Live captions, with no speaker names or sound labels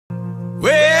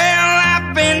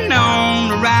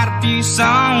2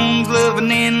 songs,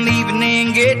 loving and leaving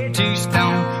and get 2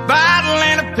 stoned. Bottle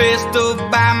and a pistol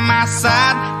by my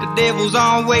side, the devil's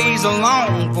always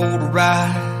along for the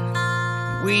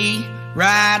ride. We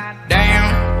ride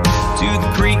down to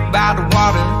the creek by the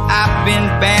water. I've been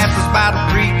baptized by the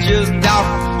preacher's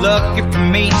daughter. Lucky for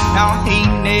me, no, he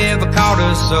never caught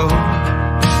us so.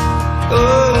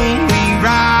 Oh, we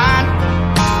ride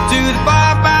to the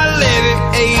bar by levee,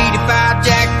 85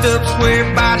 jacked up, square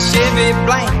by the Chevy,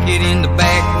 blanket in the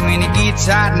back when it gets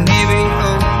hot and heavy.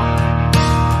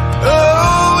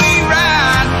 Oh, we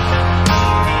ride,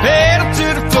 pedal to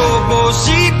the floor, boy,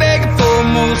 she begging for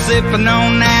more, sipping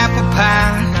on apple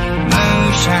pie,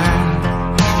 moonshine,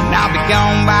 and I'll be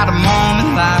gone by tomorrow.